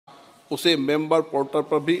उसे member portal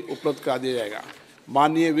पर भी उपलब्ध करा दिया जाएगा।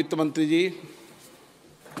 माननीय वित्त मंत्री जी,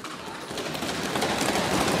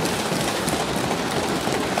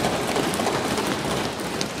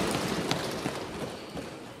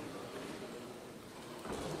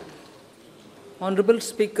 Honorable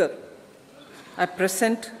Speaker, I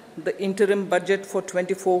present the interim budget for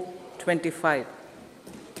 24-25.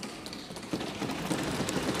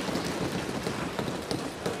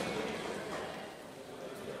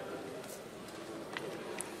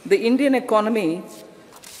 The Indian economy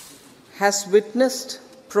has witnessed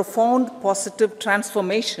profound positive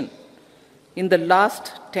transformation in the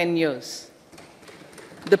last 10 years.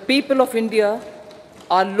 The people of India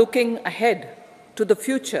are looking ahead to the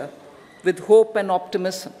future with hope and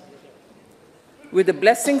optimism. With the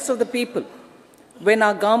blessings of the people, when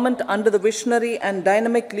our government, under the visionary and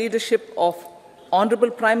dynamic leadership of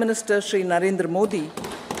Honorable Prime Minister Shri Narendra Modi,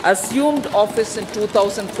 assumed office in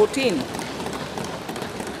 2014,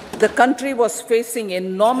 the country was facing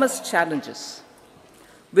enormous challenges.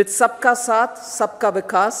 With Sabka Saath, Sabka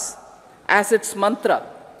Vikas as its mantra,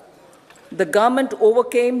 the government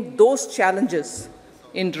overcame those challenges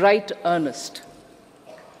in right earnest.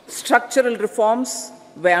 Structural reforms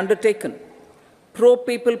were undertaken.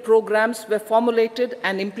 Pro-people programs were formulated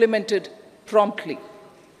and implemented promptly.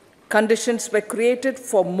 Conditions were created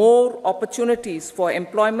for more opportunities for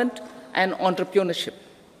employment and entrepreneurship.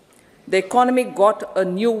 The economy got a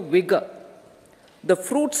new vigor. The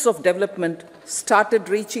fruits of development started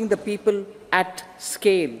reaching the people at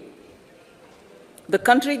scale. The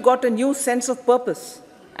country got a new sense of purpose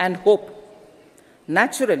and hope.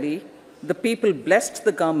 Naturally, the people blessed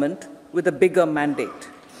the government with a bigger mandate.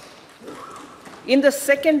 In the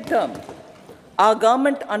second term, our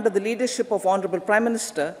government, under the leadership of Honorable Prime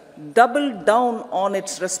Minister, doubled down on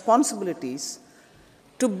its responsibilities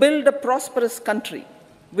to build a prosperous country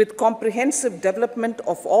with comprehensive development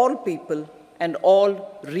of all people and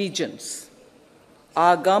all regions.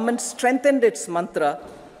 Our government strengthened its mantra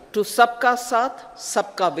to Sabka Saath,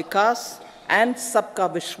 Sabka Vikas, and Sabka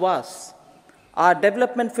Vishwas. Our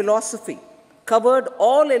development philosophy covered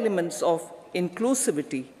all elements of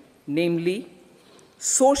inclusivity, namely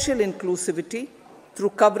social inclusivity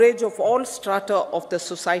through coverage of all strata of the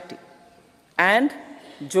society, and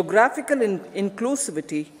geographical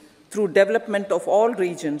inclusivity through development of all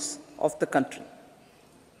regions of the country.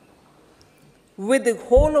 With the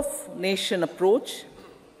whole of nation approach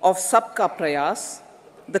of Sabka Prayas,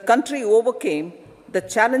 the country overcame the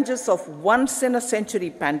challenges of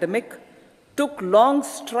once-in-a-century pandemic, took long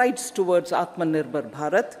strides towards Atmanirbhar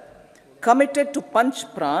Bharat, committed to Panch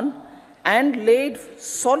Pran, and laid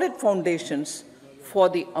solid foundations for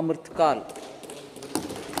the Amrit Kal.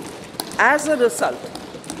 As a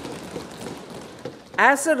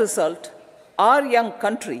result, our young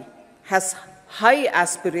country has high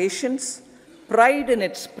aspirations, pride in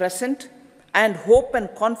its present, and hope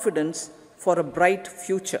and confidence for a bright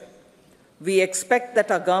future. We expect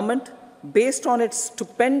that our government, based on its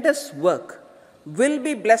stupendous work, will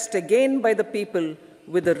be blessed again by the people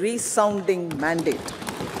with a resounding mandate.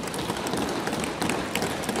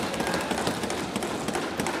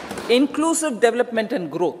 Inclusive development and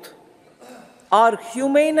growth. Our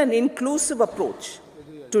humane and inclusive approach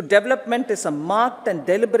to development is a marked and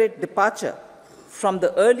deliberate departure from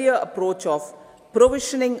the earlier approach of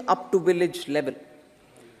provisioning up to village level.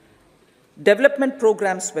 Development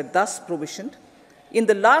programs were thus provisioned. In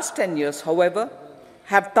the last 10 years, however,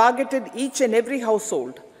 have targeted each and every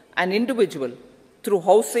household and individual through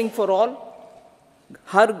housing for all,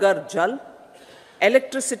 Har Ghar Jal,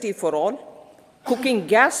 electricity for all, cooking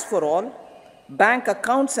gas for all, bank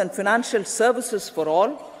accounts and financial services for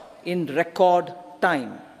all in record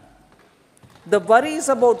time. The worries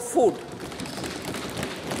about food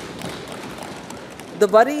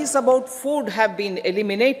have been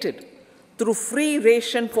eliminated through free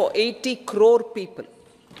ration for 80 crore people.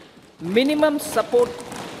 Minimum support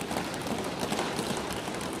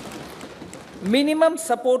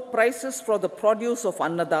prices for the produce of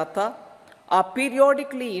Annadata are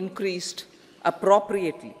periodically increased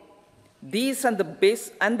appropriately. These and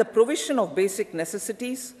the provision of basic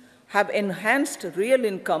necessities have enhanced real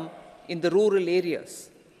income in the rural areas.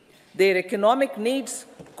 Their economic needs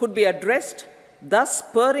could be addressed, thus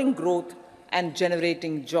spurring growth and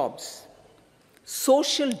generating jobs.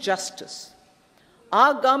 Social justice.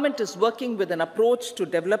 Our government is working with an approach to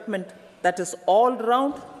development that is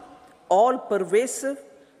all-round, all-pervasive,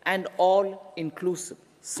 and all-inclusive.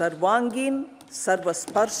 Sarvangin,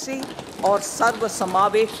 Sarvasparshi, or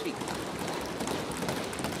Sarvasamaveshi.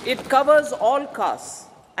 It covers all castes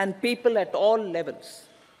and people at all levels.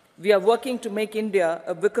 We are working to make India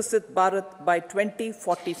a Vikasit Bharat by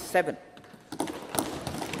 2047.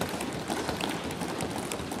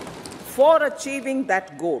 For achieving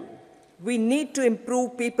that goal, we need to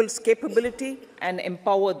improve people's capability and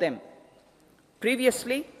empower them.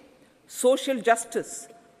 Previously, social justice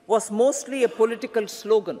was mostly a political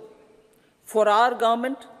slogan. For our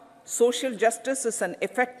government, social justice is an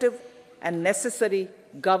effective and necessary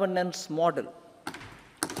governance model.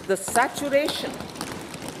 The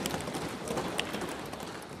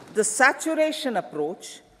saturation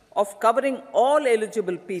approach of covering all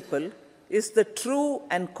eligible people is the true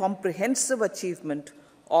and comprehensive achievement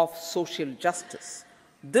of social justice.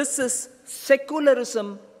 This is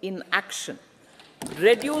secularism in action,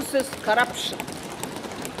 reduces corruption,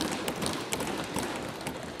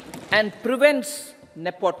 and prevents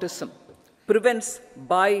nepotism, prevents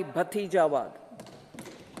Bhai Bhatijawad.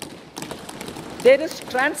 There is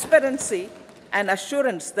transparency and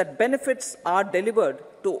assurance that benefits are delivered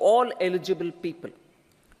to all eligible people.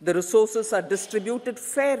 The resources are distributed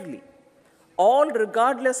fairly. All,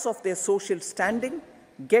 regardless of their social standing,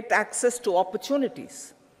 get access to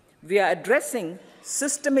opportunities. We are addressing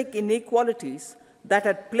systemic inequalities that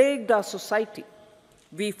had plagued our society.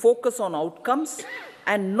 We focus on outcomes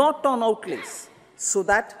and not on outlays, so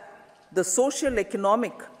that the social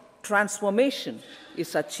economic transformation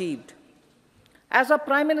is achieved. As our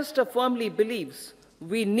Prime Minister firmly believes,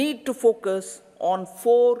 we need to focus on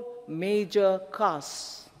 4 major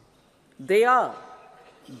castes. They are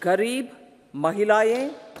Garib,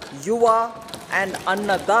 Mahilayein, Yuva, and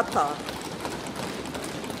Annadata.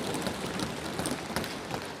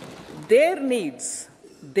 Their needs,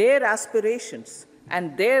 their aspirations,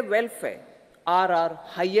 and their welfare are our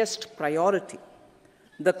highest priority.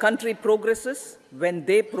 The country progresses when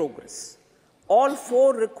they progress. All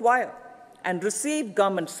 4 require and receive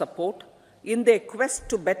government support in their quest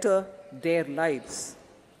to better their lives.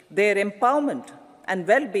 Their empowerment and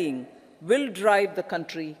well-being will drive the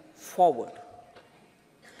country forward.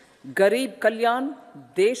 Garib Kalyan,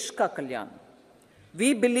 Desh Ka Kalyan.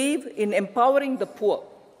 We believe in empowering the poor.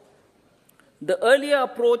 The earlier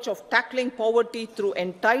approach of tackling poverty through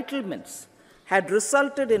entitlements had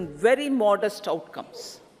resulted in very modest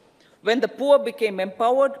outcomes. When the poor became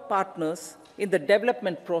empowered partners in the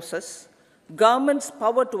development process, government's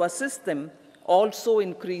power to assist them also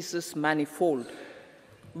increases manifold.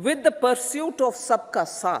 With the pursuit of Sabka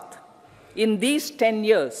Saath, in these 10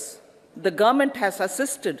 years, the government has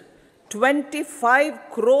assisted 25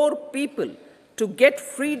 crore people to get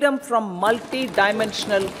freedom from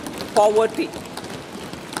multi-dimensional poverty.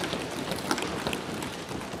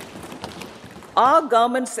 Our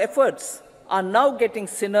government's efforts are now getting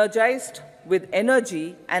synergized with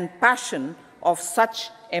energy and passion of such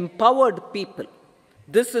empowered people.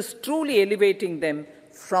 This is truly elevating them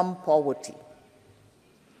from poverty.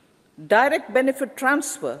 Direct benefit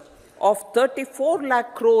transfer of 34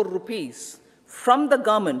 lakh crore rupees from the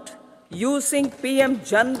government using PM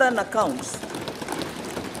Jan Dhan accounts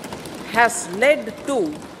has led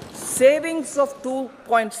to savings of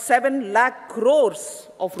 2.7 lakh crores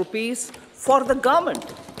of rupees for the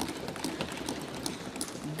government.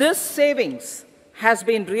 This savings has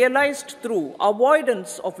been realized through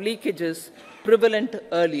avoidance of leakages prevalent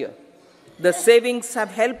earlier. The savings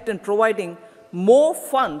have helped in providing more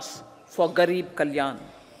funds for Garib Kalyan.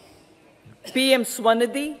 PM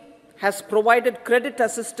Swanidhi has provided credit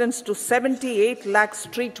assistance to 78 lakh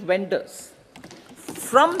street vendors.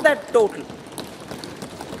 From that total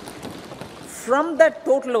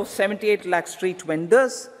of 78 lakh street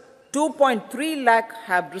vendors, 2.3 lakh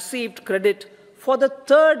have received credit for the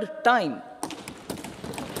 3rd time.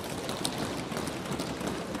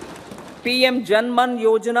 PM Janman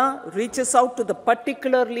Yojana reaches out to the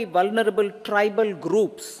particularly vulnerable tribal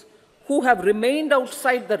groups who have remained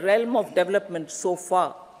outside the realm of development so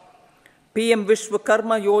far. PM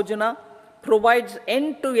Vishwakarma Yojana provides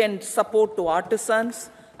end-to-end support to artisans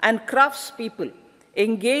and craftspeople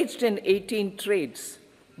engaged in 18 trades.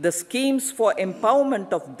 The schemes for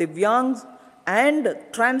empowerment of Divyangs and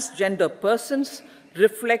transgender persons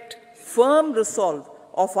reflect firm resolve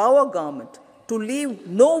of our government to leave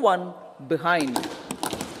no one behind.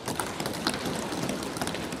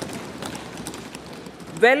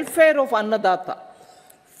 Welfare of Annadata.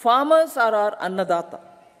 Farmers are our Annadata.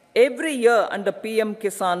 Every year under PM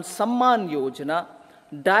Kisan Samman Yojana,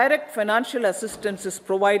 direct financial assistance is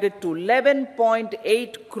provided to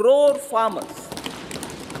 11.8 crore farmers,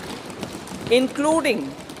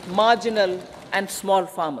 including marginal and small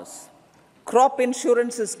farmers. Crop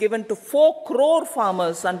insurance is given to 4 crore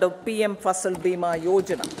farmers under PM Fasal Bima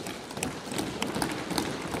Yojana.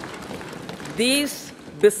 These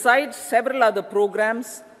besides several other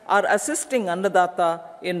programs, are assisting Annadata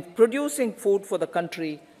in producing food for the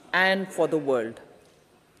country and for the world.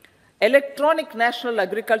 Electronic National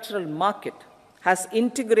Agricultural Market has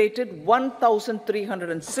integrated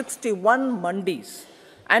 1,361 mandis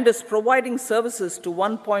and is providing services to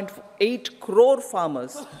 1.8 crore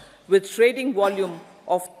farmers with trading volume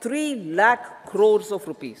of 3 lakh crores of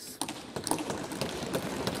rupees.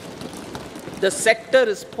 The sector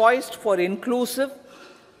is poised for inclusive,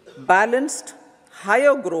 balanced,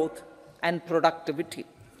 higher growth and productivity.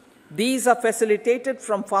 These are facilitated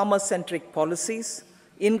from farmer-centric policies,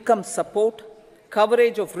 income support,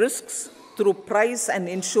 coverage of risks through price and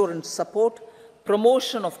insurance support,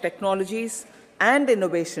 promotion of technologies and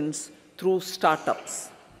innovations through startups.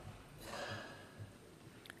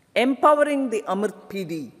 Empowering the Amrit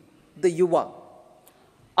PD, the Yuva.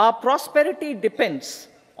 Our prosperity depends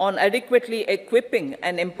on adequately equipping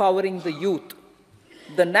and empowering the youth.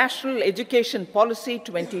 The National Education Policy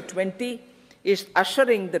 2020 is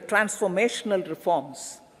ushering the transformational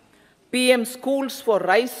reforms. PM Schools for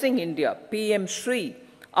Rising India, PM Shri,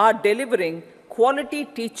 are delivering quality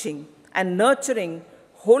teaching and nurturing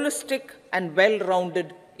holistic and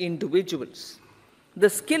well-rounded individuals. The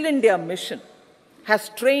Skill India mission has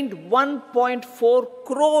trained 1.4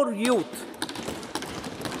 crore youth,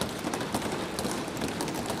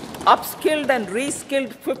 upskilled and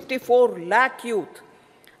reskilled 54 lakh youth,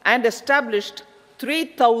 and established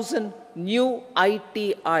 3,000 new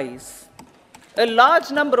ITIs. A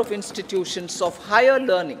large number of institutions of higher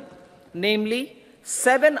learning, namely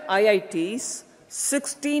 7 IITs,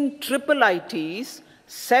 16 triple ITs,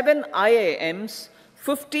 7 IIMs,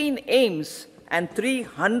 15 AIMS, and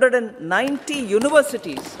 390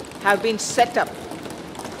 universities have been set up.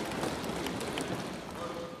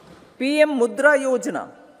 PM Mudra Yojana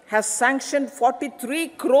has sanctioned 43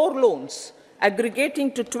 crore loans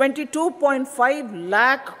aggregating to 22.5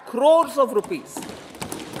 lakh crores of rupees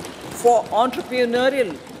for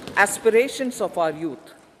entrepreneurial aspirations of our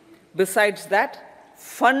youth. Besides that,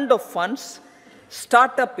 Fund of Funds,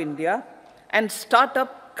 Startup India, and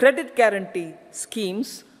Startup Credit Guarantee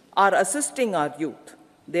schemes are assisting our youth.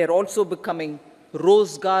 They are also becoming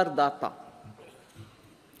Rozgar Data.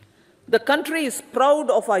 The country is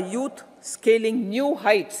proud of our youth scaling new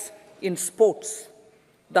heights in sports.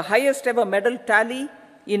 The highest ever medal tally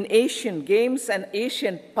in Asian Games and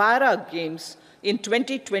Asian Para Games in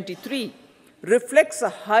 2023 reflects a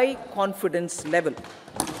high confidence level.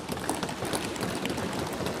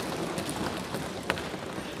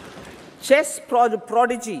 Chess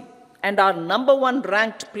prodigy and our #1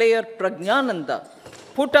 ranked player Pragnananda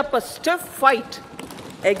put up a stiff fight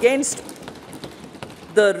against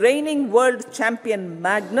the reigning world champion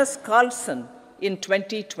Magnus Carlsen in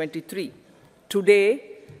 2023. Today,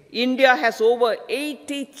 India has over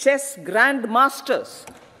 80 chess grandmasters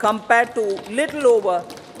compared to little over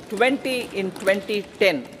 20 in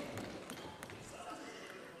 2010.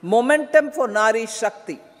 Momentum for Nari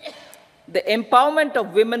Shakti. The empowerment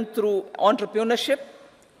of women through entrepreneurship,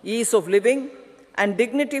 ease of living, and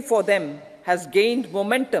dignity for them has gained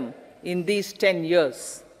momentum in these 10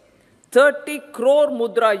 years. 30 crore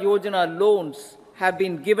Mudra Yojana loans have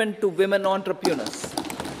been given to women entrepreneurs.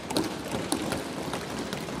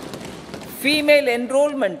 Female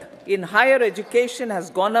enrollment in higher education has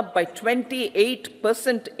gone up by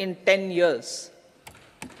 28% in 10 years.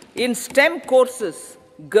 In STEM courses,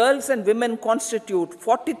 girls and women constitute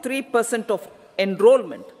 43% of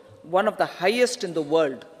enrollment, one of the highest in the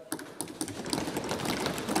world.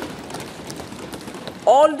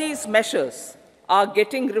 All these measures are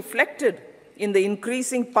getting reflected in the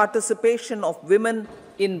increasing participation of women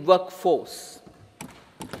in workforce.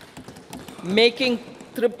 Making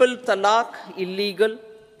triple talaq illegal,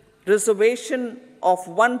 reservation of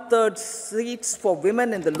 1/3 seats for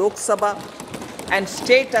women in the Lok Sabha and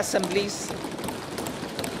state assemblies,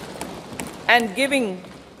 and giving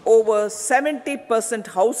over 70%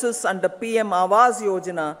 houses under PM Awas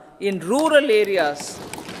Yojana in rural areas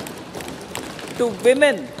to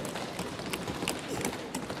women,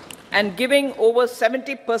 and giving over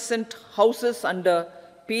 70% houses under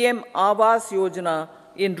PM Awas Yojana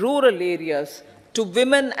in rural areas to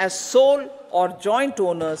women as sole or joint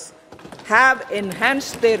owners have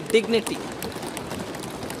enhanced their dignity.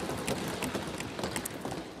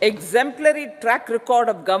 Exemplary track record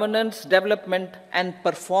of governance, development, and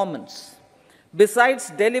performance.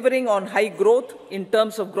 Besides delivering on high growth in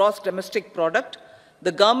terms of gross domestic product,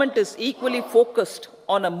 the government is equally focused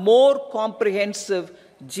on a more comprehensive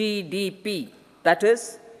GDP, that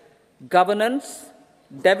is, governance,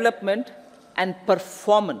 development, and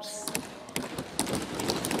performance.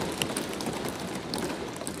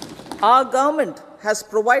 Our government has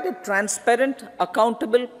provided transparent,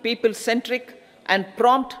 accountable, people-centric, and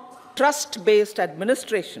prompt, trust-based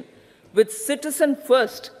administration with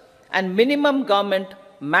citizen-first and minimum government,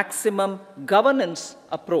 maximum governance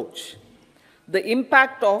approach. The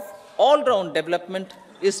impact of all-round development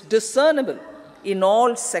is discernible in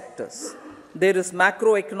all sectors. There is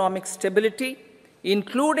macroeconomic stability,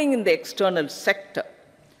 including in the external sector.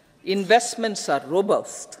 Investments are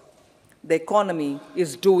robust. The economy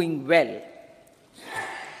is doing well.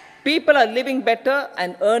 People are living better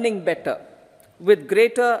and earning better, with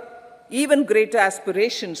even greater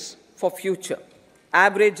aspirations for future.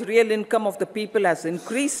 Average real income of the people has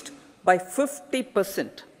increased by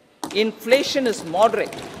 50%. Inflation is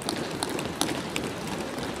moderate.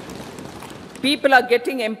 People are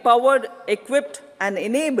getting empowered, equipped, and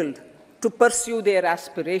enabled to pursue their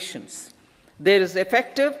aspirations. There is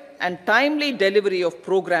effective and timely delivery of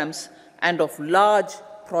programs and of large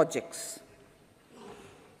projects.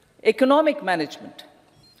 Economic management.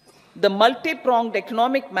 The multi-pronged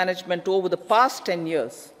economic management over the past 10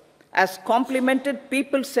 years has complemented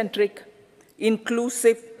people-centric,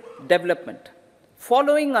 inclusive development.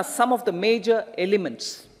 Following are some of the major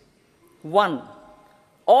elements. 1.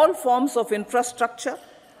 All forms of infrastructure,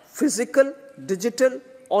 physical, digital,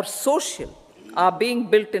 or social, are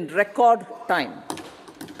being built in record time.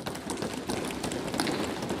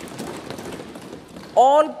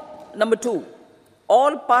 Number 2,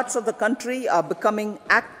 all parts of the country are becoming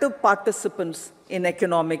active participants in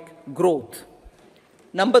economic growth.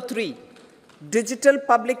 Number 3, digital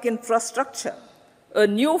public infrastructure, a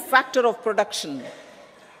new factor of production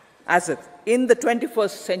as if in the 21st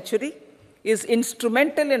century, is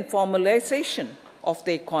instrumental in formalization of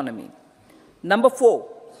the economy. Number 4,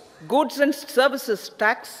 goods and services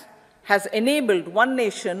tax has enabled one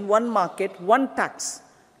nation, one market, one tax.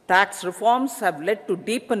 Tax reforms have led to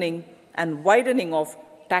deepening and widening of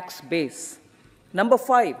tax base. Number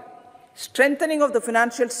 5, strengthening of the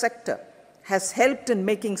financial sector has helped in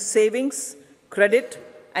making savings, credit,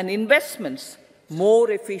 and investments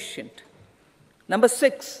more efficient. Number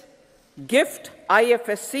 6, GIFT,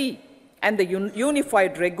 IFSC, and the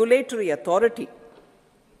Unified Regulatory Authority,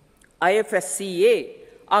 IFSCA,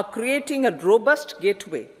 are creating a robust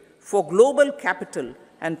gateway for global capital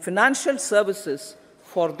and financial services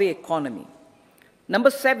for the economy.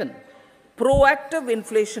 Number 7, proactive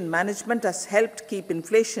inflation management has helped keep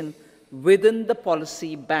inflation within the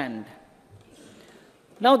policy band.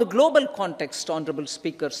 Now, the global context, Honorable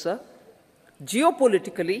Speaker, sir.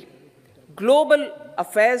 Geopolitically, global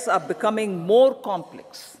affairs are becoming more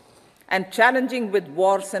complex and challenging with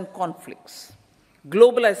wars and conflicts.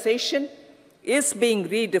 Globalization is being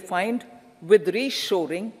redefined with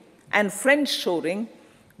reshoring and friendshoring,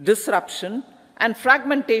 disruption and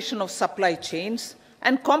fragmentation of supply chains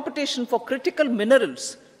and competition for critical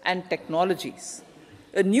minerals and technologies.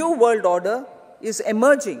 A new world order is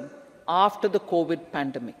emerging after the COVID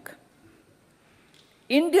pandemic.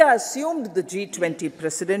 India assumed the G20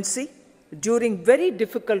 presidency during very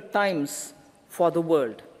difficult times for the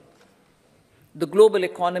world. The global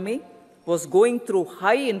economy was going through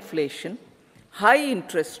high inflation, high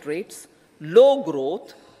interest rates, low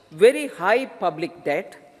growth, very high public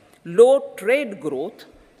debt, low trade growth,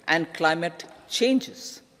 and climate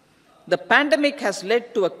changes. The pandemic has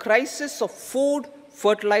led to a crisis of food,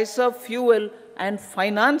 fertilizer, fuel, and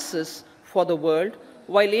finances for the world,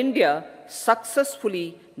 while India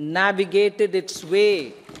successfully navigated its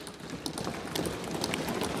way.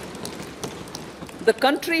 The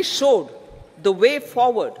country showed the way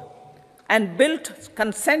forward and built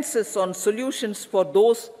consensus on solutions for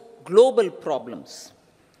those global problems.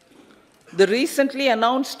 The recently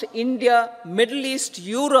announced India-Middle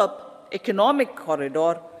East-Europe economic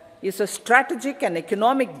corridor is a strategic and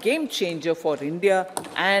economic game changer for India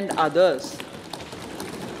and others.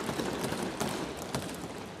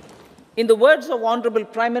 In the words of Honorable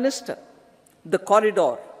Prime Minister, the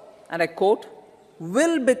corridor, and I quote,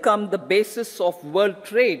 will become the basis of world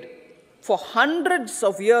trade for hundreds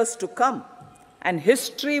of years to come, and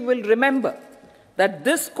history will remember that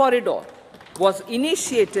this corridor was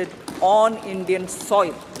initiated on Indian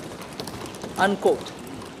soil, unquote.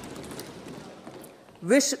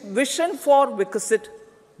 Vision for Vikasit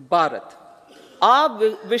Bharat.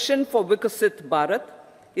 Our vision for Vikasit Bharat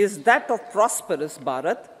is that of prosperous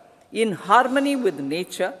Bharat in harmony with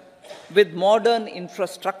nature, with modern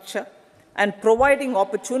infrastructure, and providing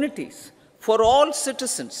opportunities for all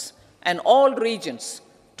citizens and all regions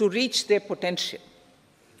to reach their potential.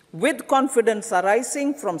 With confidence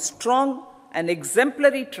arising from strong and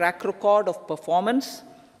exemplary track record of performance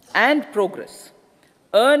and progress,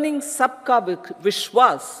 earning Sabka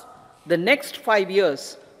Vishwas the next 5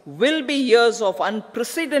 years will be years of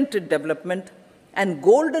unprecedented development and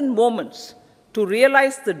golden moments to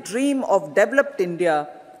realize the dream of developed India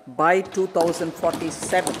by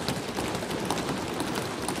 2047.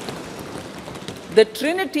 The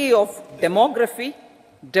trinity of demography,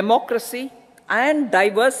 democracy, and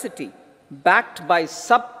diversity, backed by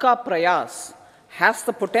Sabka Prayas, has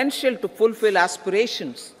the potential to fulfill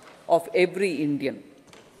aspirations of every Indian.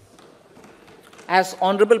 As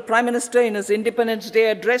Honorable Prime Minister in his Independence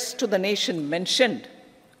Day address to the nation mentioned,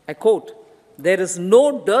 I quote, "There is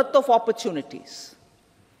no dearth of opportunities,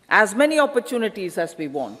 as many opportunities as we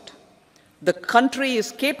want. The country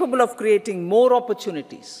is capable of creating more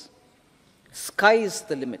opportunities. Sky is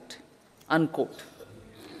the limit," unquote.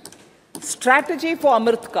 Strategy for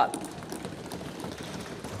Amrit Kal.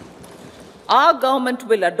 Our government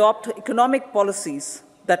will adopt economic policies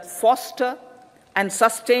that foster and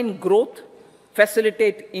sustain growth,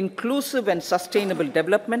 facilitate inclusive and sustainable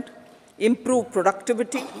development, improve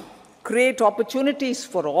productivity, create opportunities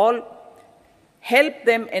for all, help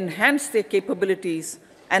them enhance their capabilities,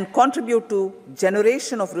 and contribute to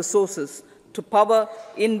generation of resources to power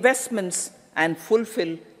investments and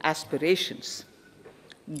fulfill aspirations.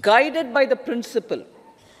 Guided by the principle,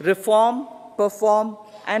 reform, perform,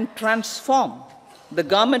 and transform, the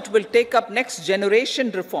government will take up next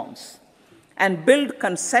generation reforms and build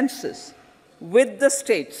consensus with the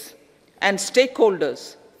states and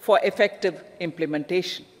stakeholders for effective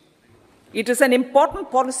implementation. It is an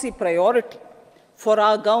important policy priority for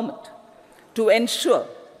our government to ensure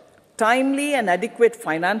timely and adequate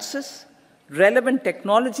finances, relevant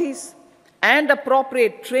technologies, and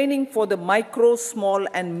appropriate training for the micro, small,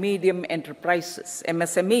 and medium enterprises,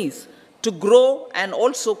 MSMEs, to grow and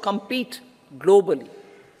also compete globally.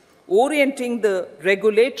 Orienting the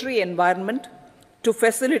regulatory environment to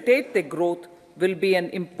facilitate their growth will be an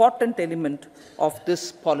important element of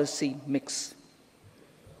this policy mix.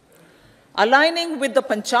 Aligning with the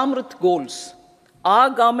Panchamrit goals, our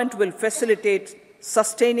government will facilitate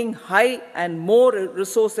sustaining high and more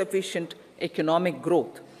resource-efficient economic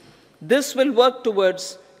growth. This will work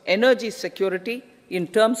towards energy security in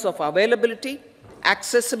terms of availability,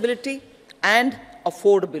 accessibility, and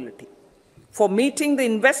affordability. For meeting the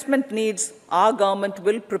investment needs, our government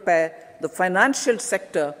will prepare the financial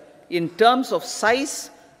sector in terms of size,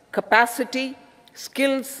 capacity,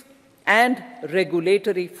 skills, and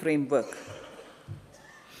regulatory framework.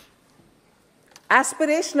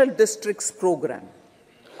 Aspirational Districts Program.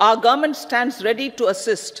 Our government stands ready to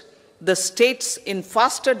assist the states in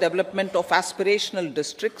faster development of aspirational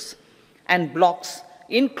districts and blocks,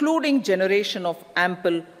 including generation of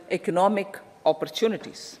ample economic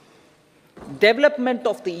opportunities. Development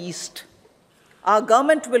of the East. Our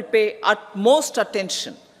government will pay utmost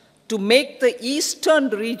attention to make the eastern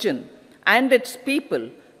region and its people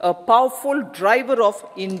a powerful driver of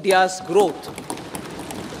India's growth.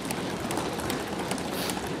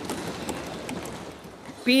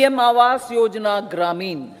 PM Awas Yojana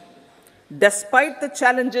Gramin. Despite the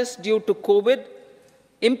challenges due to COVID,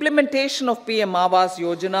 implementation of PM Awas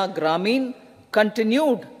Yojana Gramin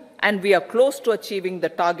continued, and we are close to achieving the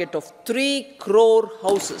target of 3 crore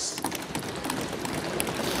houses.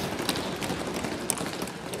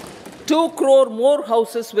 2 crore more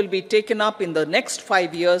houses will be taken up in the next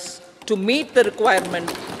 5 years to meet the requirement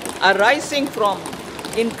arising from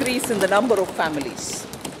increase in the number of families.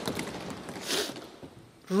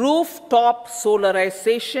 Rooftop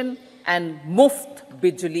solarization and Muft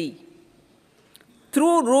Bijli.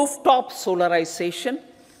 Through rooftop solarization,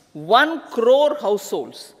 1 crore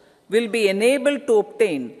households will be enabled to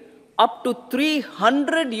obtain up to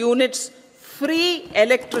 300 units free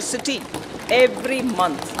electricity every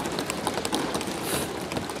month.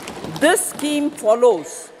 This scheme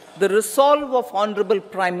follows the resolve of Honorable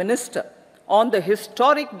Prime Minister on the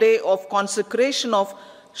historic day of consecration of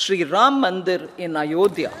Sri Ram Mandir in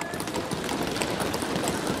Ayodhya.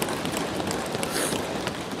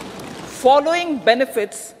 Following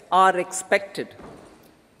benefits are expected.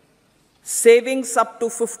 Savings up to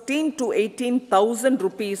 15 to 18,000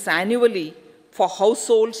 rupees annually for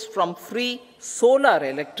households from free solar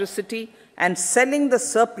electricity and selling the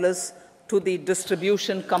surplus to the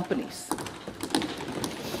distribution companies.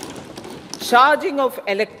 Charging of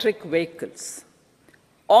electric vehicles.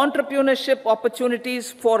 Entrepreneurship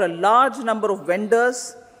opportunities for a large number of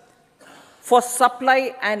vendors for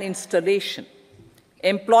supply and installation.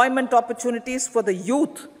 Employment opportunities for the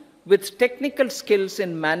youth with technical skills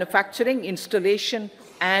in manufacturing, installation,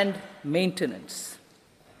 and maintenance.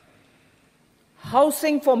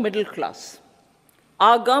 Housing for middle class.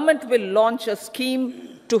 Our government will launch a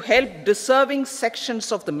scheme to help deserving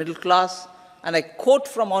sections of the middle class, and I quote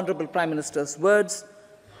from Honorable Prime Minister's words,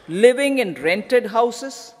 living in rented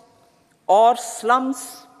houses or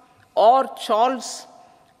slums or chawls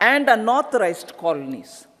and unauthorized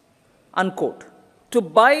colonies, unquote, to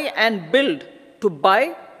buy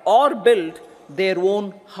or build their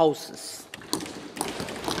own houses.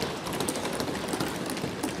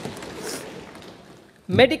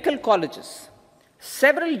 Medical colleges.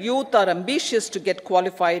 Several youth are ambitious to get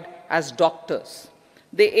qualified as doctors.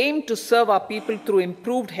 They aim to serve our people through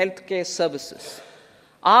improved healthcare services.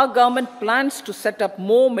 Our government plans to set up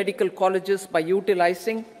more medical colleges by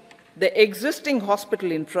utilizing the existing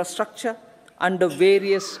hospital infrastructure under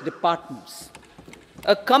various departments.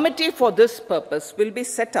 A committee for this purpose will be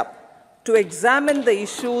set up to examine the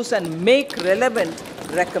issues and make relevant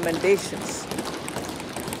recommendations.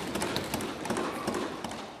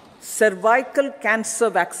 Cervical cancer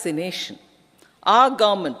vaccination. Our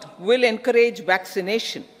government will encourage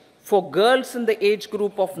vaccination for girls in the age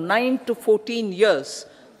group of 9 to 14 years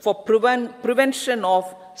for prevention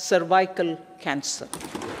of cervical cancer.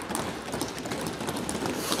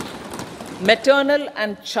 Maternal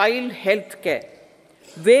and child health care.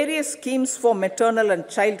 Various schemes for maternal and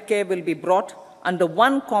child care will be brought under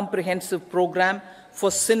one comprehensive program for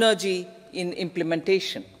synergy in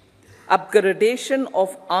implementation. Upgradation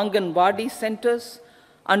of Anganwadi centers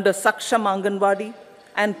under Saksham Anganwadi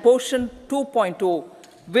and Poshan 2.0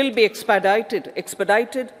 will be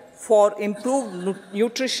expedited for improved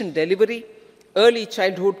nutrition delivery, early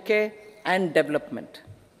childhood care and development.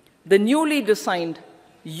 The newly designed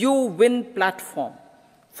U-Win platform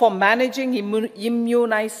for managing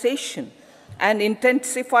immunization and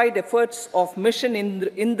intensified efforts of Mission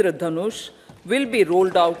Indradhanush will be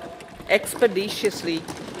rolled out expeditiously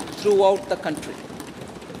throughout the country.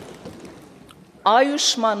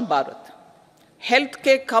 Ayushman Bharat.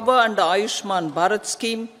 Healthcare cover under Ayushman Bharat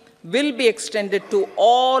scheme will be extended to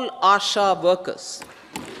all ASHA workers,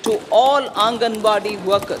 to all Anganwadi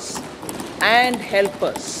workers and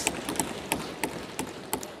helpers.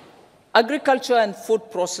 Agriculture and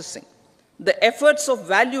food processing. The efforts of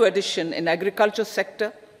value addition in agriculture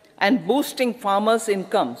sector and boosting farmers'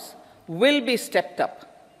 incomes will be stepped up.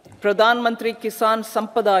 Pradhan Mantri Kisan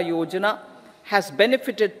Sampada Yojana has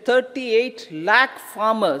benefited 38 lakh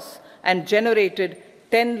farmers and generated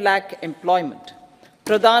 10 lakh employment.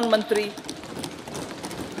 Pradhan Mantri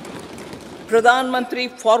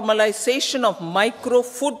Formalization of Micro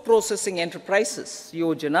Food Processing Enterprises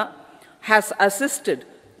Yojana has assisted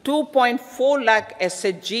 2.4 lakh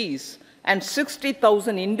SHGs and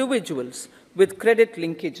 60,000 individuals with credit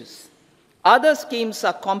linkages. Other schemes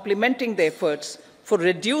are complementing the efforts for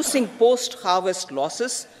reducing post-harvest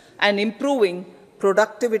losses and improving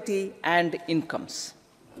productivity and incomes.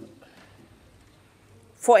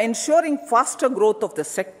 For ensuring faster growth of the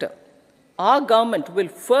sector, our government will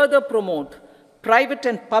further promote private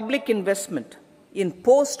and public investment in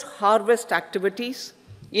post-harvest activities,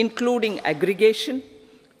 including aggregation,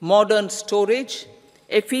 modern storage,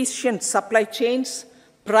 efficient supply chains,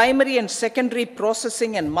 primary and secondary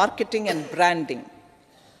processing and marketing and branding.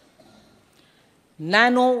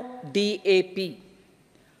 Nano DAP.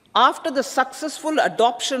 After the successful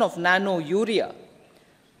adoption of nano urea,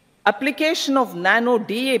 application of nano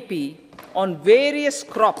DAP on various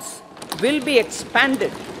crops will be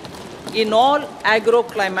expanded in all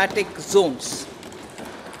agroclimatic zones.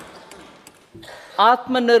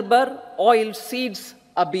 Atmanirbhar Oil Seeds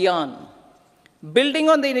Abhiyan. Building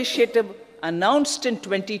on the initiative announced in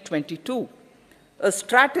 2022, a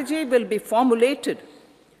strategy will be formulated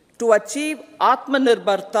to achieve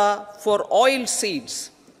Atmanirbharta for oil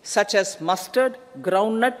seeds such as mustard,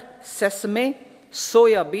 groundnut, sesame,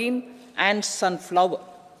 soya bean, and sunflower.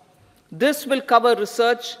 This will cover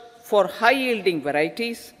research for high-yielding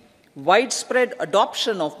varieties, widespread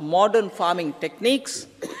adoption of modern farming techniques,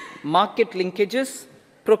 market linkages,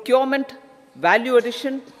 procurement, value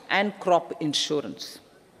addition, and crop insurance.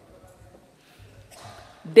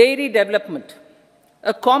 Dairy development.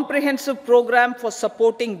 A comprehensive program for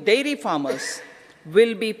supporting dairy farmers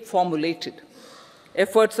will be formulated.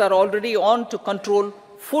 Efforts are already on to control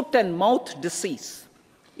foot and mouth disease.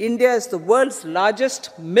 India is the world's largest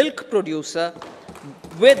milk producer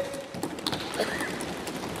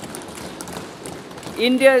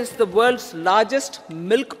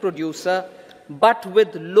but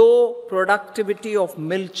with low productivity of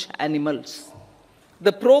milch animals.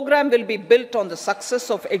 The program will be built on the success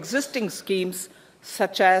of existing schemes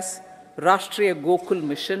such as Rashtriya Gokul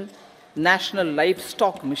Mission, National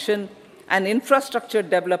Livestock Mission, and infrastructure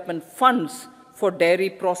development funds for dairy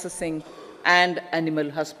processing and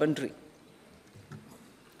animal husbandry.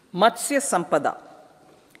 Matsya Sampada.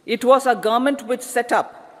 It was a government which set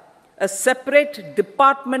up a separate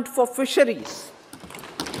department for fisheries,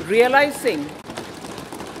 realizing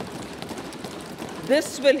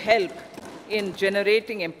this will help in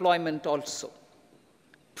generating employment also.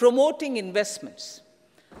 Promoting investments.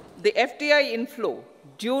 The FDI inflow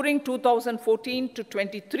during 2014 to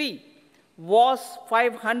 23 was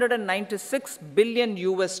 $596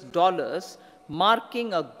 billion,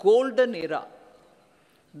 marking a golden era.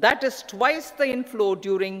 That is twice the inflow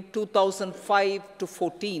during 2005 to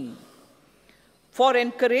 14. For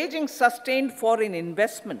encouraging sustained foreign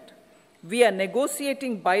investment, we are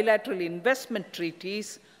negotiating bilateral investment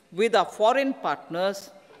treaties with our foreign partners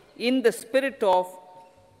in the spirit of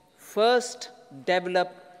First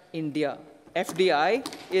Develop India. FDI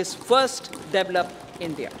is First Develop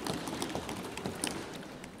India.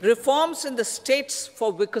 Reforms in the states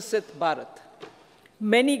for Vikasit Bharat.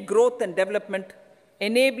 Many growth and development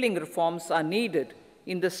enabling reforms are needed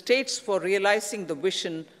in the states for realizing the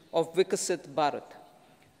vision of Vikasit Bharat.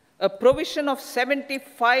 A provision of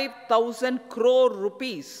 75,000 crore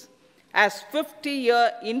rupees as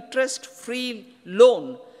 50-year interest-free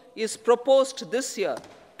loan is proposed this year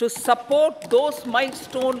to support those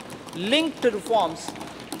milestone-linked reforms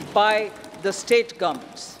by the state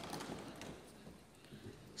governments.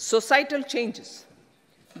 Societal changes.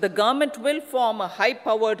 The government will form a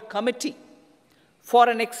high-powered committee for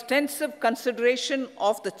an extensive consideration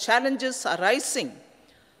of the challenges arising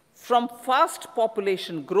from fast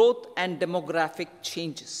population growth and demographic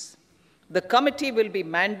changes. The committee will be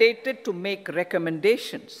mandated to make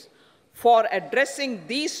recommendations for addressing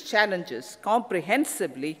these challenges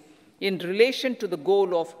comprehensively in relation to the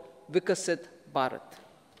goal of Vikasit Bharat.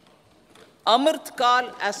 Amrit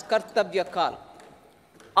Kal as Kartavya Kal.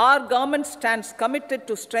 Our government stands committed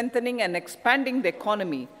to strengthening and expanding the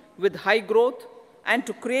economy with high growth and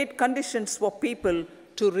to create conditions for people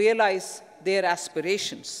to realize their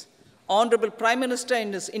aspirations. Honorable Prime Minister,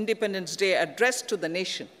 in his Independence Day address to the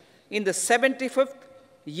nation in the 75th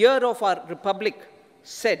year of our Republic,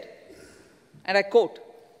 said, and I quote,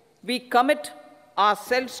 "We commit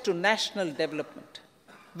ourselves to national development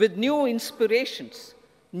with new inspirations,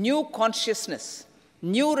 new consciousness,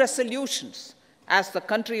 new resolutions as the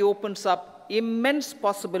country opens up immense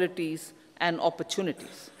possibilities and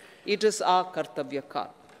opportunities. It is our Kartavya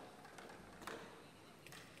Kal."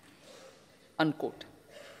 Unquote.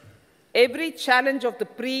 Every challenge of the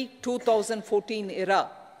pre-2014 era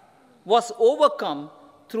was overcome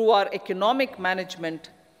through our economic management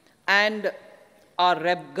and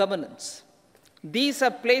our governance. These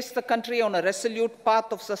have placed the country on a resolute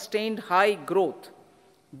path of sustained high growth.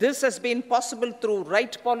 This has been possible through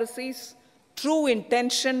right policies, true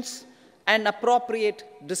intentions, and appropriate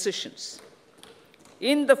decisions.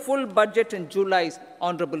 In the full budget in July,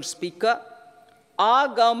 Honorable Speaker, our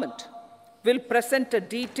government will present a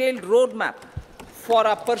detailed roadmap for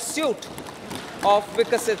our pursuit of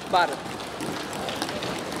Vikasit Bharat.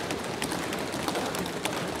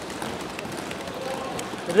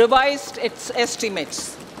 Revised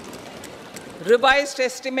estimates. Revised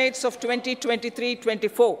estimates of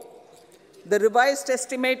 2023-24. The revised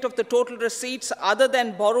estimate of the total receipts other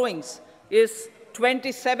than borrowings is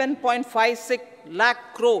 27.56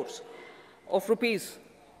 lakh crores of rupees,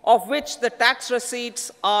 of which the tax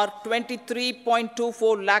receipts are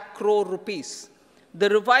 23.24 lakh crore rupees. The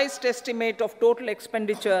revised estimate of total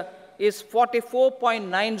expenditure is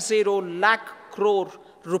 44.90 lakh crore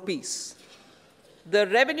rupees. The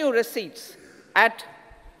revenue receipts at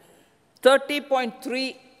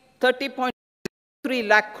 30.3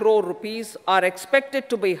 lakh crore rupees are expected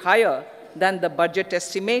to be higher than the budget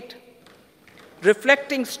estimate,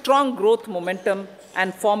 reflecting strong growth momentum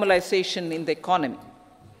and formalization in the economy.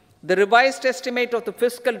 The revised estimate of the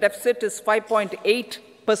fiscal deficit is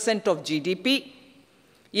 5.8% of GDP,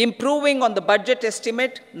 improving on the budget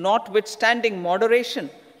estimate, notwithstanding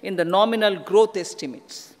moderation in the nominal growth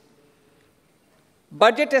estimates.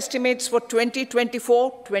 Budget estimates for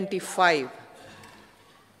 2024-25.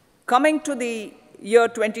 Coming to the year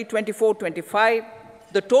 2024-25,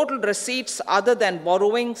 the total receipts other than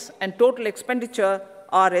borrowings and total expenditure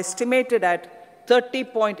are estimated at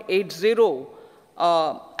 30.80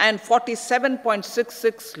 and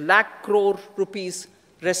 47.66 lakh crore rupees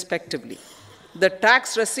respectively. The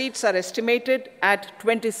tax receipts are estimated at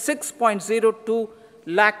 26.02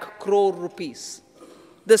 lakh crore rupees.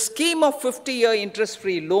 The scheme of 50-year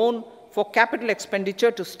interest-free loan for capital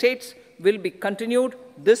expenditure to states will be continued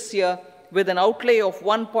this year with an outlay of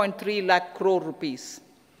 1.3 lakh crore rupees.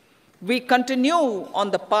 We continue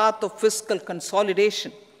on the path of fiscal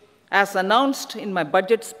consolidation as announced in my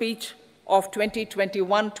budget speech of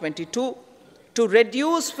 2021-22, to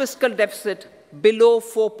reduce fiscal deficit below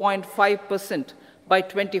 4.5% by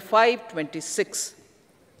 25-26.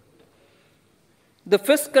 The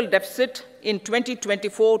fiscal deficit in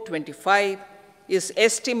 2024-25 is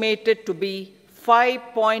estimated to be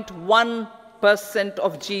 5.1%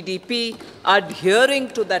 of GDP, adhering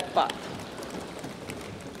to that path.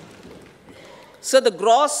 So the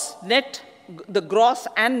gross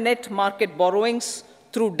and net market borrowings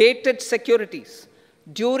through dated securities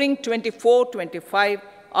during 24-25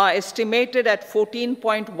 are estimated at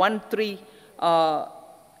 14.13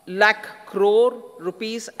 lakh crore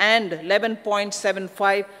rupees and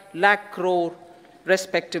 11.75 lakh crore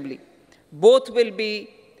respectively. Both will be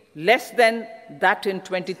less than that in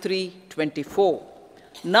 23-24.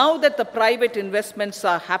 Now that the private investments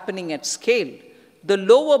are happening at scale, the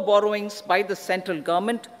lower borrowings by the central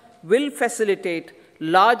government will facilitate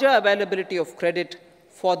larger availability of credit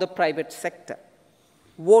for the private sector.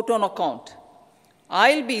 Vote on account.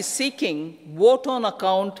 I'll be seeking vote on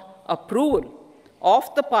account approval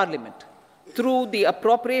of the Parliament through the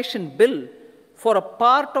appropriation bill for a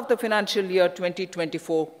part of the financial year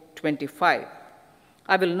 2024-25.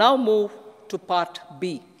 I will now move to Part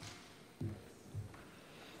B.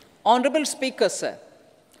 Honorable Speaker, sir,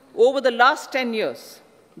 over the last 10 years,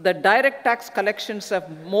 the direct tax collections have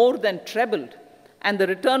more than trebled and the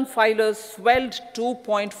return filers swelled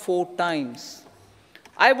 2.4 times.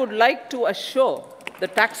 I would like to assure the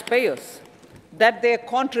taxpayers that their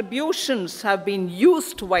contributions have been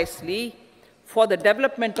used wisely for the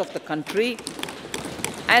development of the country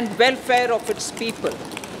and welfare of its people.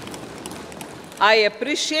 I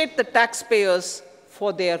appreciate the taxpayers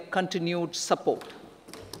for their continued support.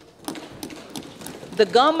 The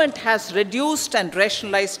government has reduced and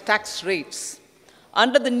rationalized tax rates.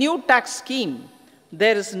 Under the new tax scheme,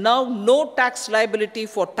 there is now no tax liability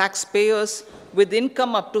for taxpayers with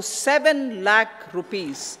income up to 7 lakh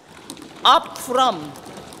rupees, up from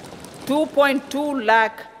 2.2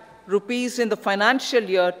 lakh rupees in the financial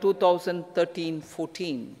year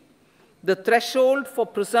 2013-14. The threshold for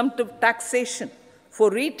presumptive taxation for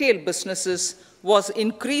retail businesses was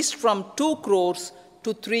increased from 2 crores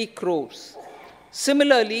to 3 crores.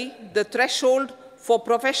 Similarly, the threshold for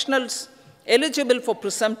professionals eligible for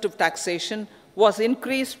presumptive taxation was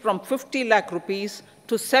increased from 50 lakh rupees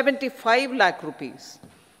to 75 lakh rupees.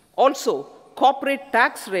 Also, corporate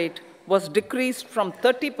tax rate was decreased from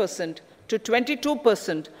 30% to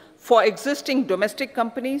 22% for existing domestic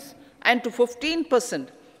companies and to 15%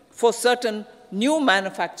 for certain new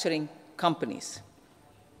manufacturing companies.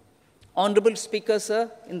 Honorable Speaker,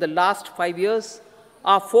 sir, in the last 5 years,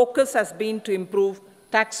 our focus has been to improve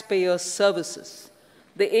taxpayer services.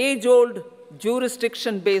 The age-old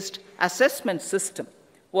jurisdiction-based assessment system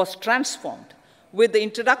was transformed with the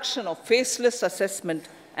introduction of faceless assessment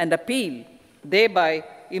and appeal, thereby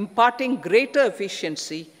imparting greater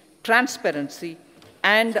efficiency, transparency,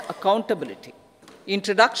 and accountability.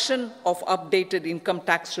 Introduction of updated income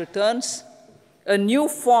tax returns, a new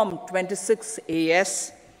Form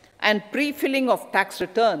 26AS, and pre-filling of tax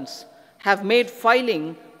returns have made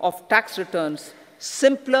filing of tax returns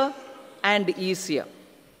simpler and easier.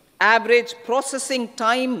 Average processing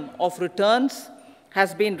time of returns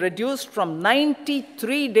has been reduced from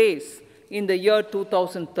 93 days in the year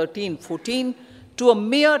 2013-14 to a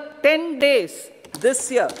mere 10 days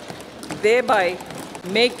this year, thereby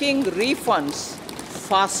making refunds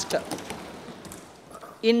faster.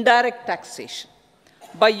 Indirect taxation.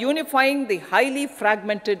 By unifying the highly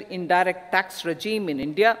fragmented indirect tax regime in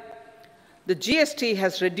India, the GST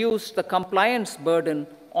has reduced the compliance burden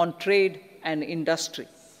on trade and industry.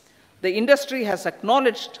 The industry has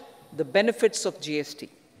acknowledged the benefits of GST.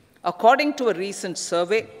 According to a recent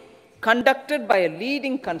survey conducted by a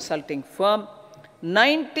leading consulting firm,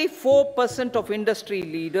 94% of industry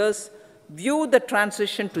leaders view the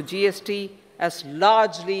transition to GST as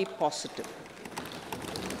largely positive.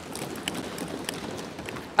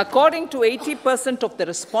 According to 80% of the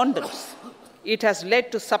respondents, it has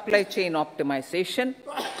led to supply chain optimization,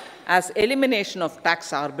 as elimination of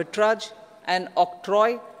tax arbitrage and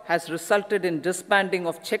octroi has resulted in disbanding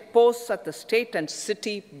of checkposts at the state and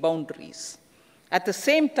city boundaries. At the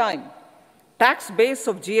same time, tax base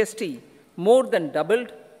of GST more than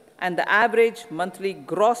doubled, and the average monthly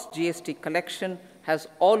gross GST collection has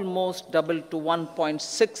almost doubled to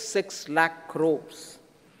 1.66 lakh crores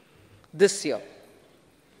this year.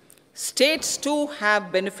 States too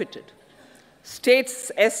have benefited.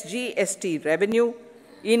 States' SGST revenue,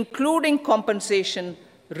 including compensation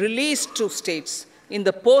released to states in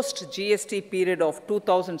the post-GST period of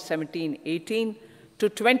 2017-18 to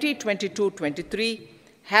 2022-23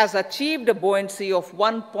 has achieved a buoyancy of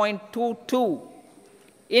 1.22.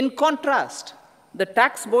 In contrast, the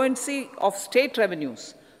tax buoyancy of state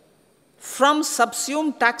revenues from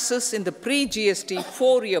subsumed taxes in the pre-GST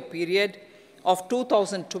four-year period of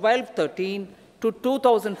 2012-13 to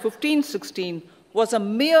 2015-16 was a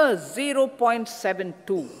mere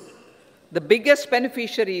 0.72. The biggest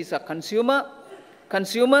beneficiaries are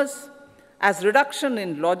consumers, as reduction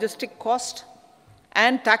in logistic cost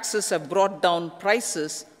and taxes have brought down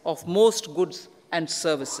prices of most goods and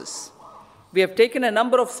services. We have taken a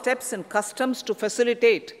number of steps in customs to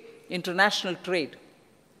facilitate international trade.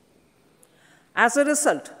 As a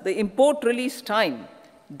result, the import release time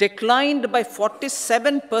declined by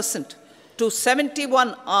 47% to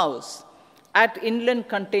 71 hours at inland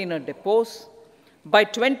container depots, by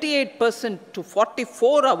 28% to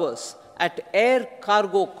 44 hours at air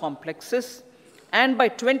cargo complexes, and by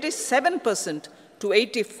 27% to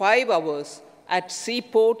 85 hours at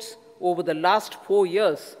seaports over the last 4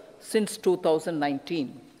 years since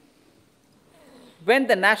 2019, when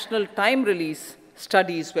the national time release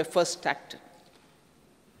studies were first started.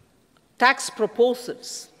 Tax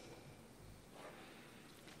proposals.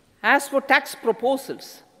 As for tax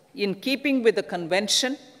proposals, in keeping with the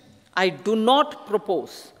convention, I do not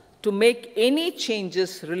propose to make any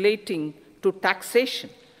changes relating to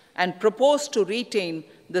taxation and propose to retain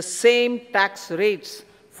the same tax rates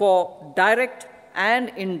for direct and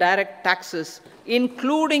indirect taxes,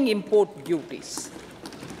 including import duties.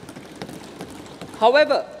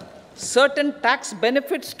 However, certain tax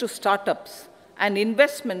benefits to startups and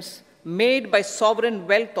investments made by sovereign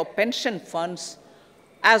wealth or pension funds,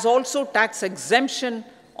 as also tax exemption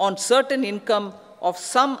on certain income of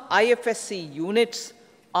some IFSC units,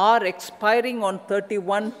 are expiring on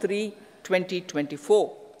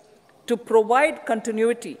 31/3/2024. To provide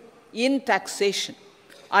continuity in taxation,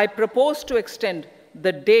 I propose to extend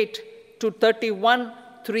the date to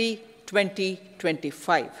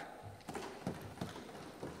 31/3/2025.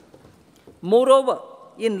 Moreover,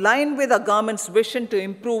 in line with our government's vision to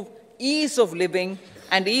improve ease of living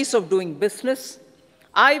and ease of doing business,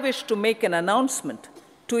 I wish to make an announcement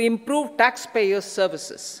to improve taxpayers'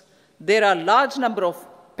 services. There are a large number of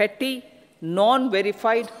petty,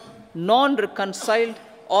 non-verified, non-reconciled,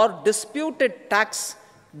 or disputed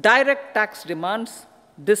direct tax demands,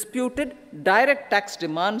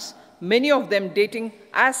 many of them dating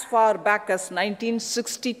as far back as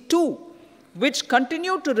 1962, which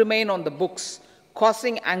continue to remain on the books,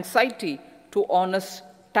 causing anxiety to honest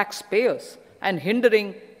taxpayers and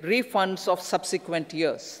hindering refunds of subsequent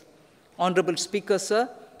years. Honorable Speaker, sir,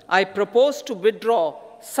 I propose to withdraw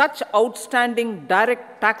such outstanding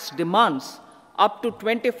direct tax demands up to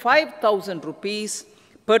 25,000 rupees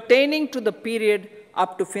pertaining to the period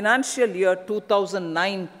up to financial year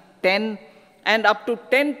 2009-10 and up to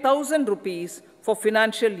 10,000 rupees for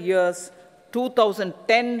financial years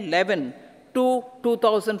 2010-11 to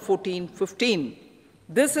 2014-15.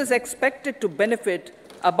 This is expected to benefit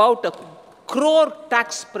about 1 crore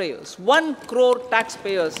taxpayers. 1 crore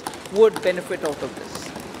taxpayers would benefit out of this.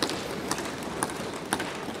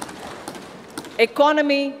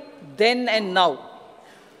 Economy then and now.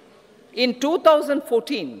 In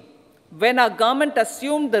 2014, when our government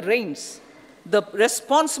assumed the reins, the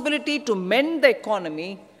responsibility to mend the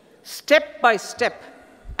economy step by step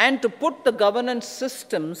and to put the governance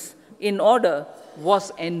systems in order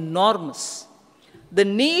was enormous. The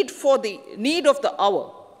need of the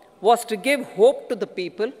hour was to give hope to the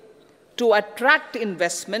people, to attract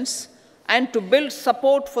investments, and to build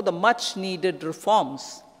support for the much-needed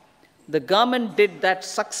reforms. The government did that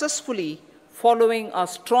successfully, following a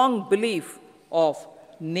strong belief of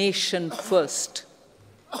nation first.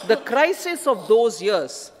 The crisis of those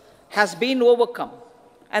years has been overcome,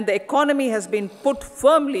 and the economy has been put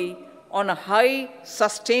firmly on a high,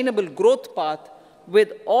 sustainable growth path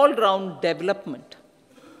with all-round development.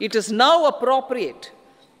 It is now appropriate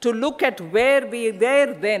to look at where we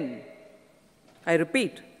were then. I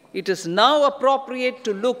repeat, it is now appropriate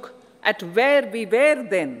to look at where we were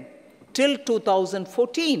then till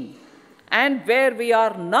 2014 and where we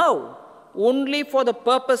are now, only for the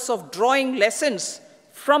purpose of drawing lessons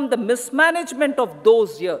from the mismanagement of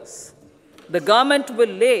those years. The government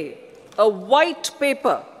will lay a white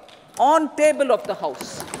paper on table of the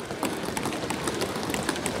House.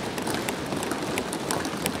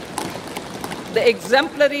 The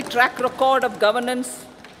exemplary track record of governance,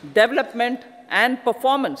 development, and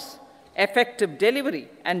performance, effective delivery,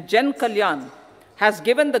 and Jan Kalyan has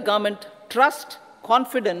given the government trust,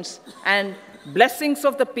 confidence, and blessings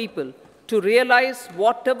of the people to realize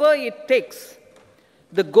whatever it takes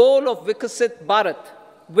the goal of Vikasit Bharat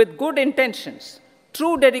with good intentions,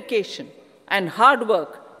 true dedication, and hard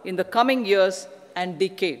work in the coming years and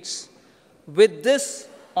decades. With this,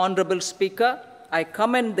 Honorable Speaker, I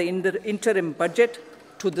commend the interim budget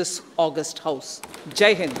to this august House.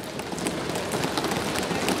 Jai Hind.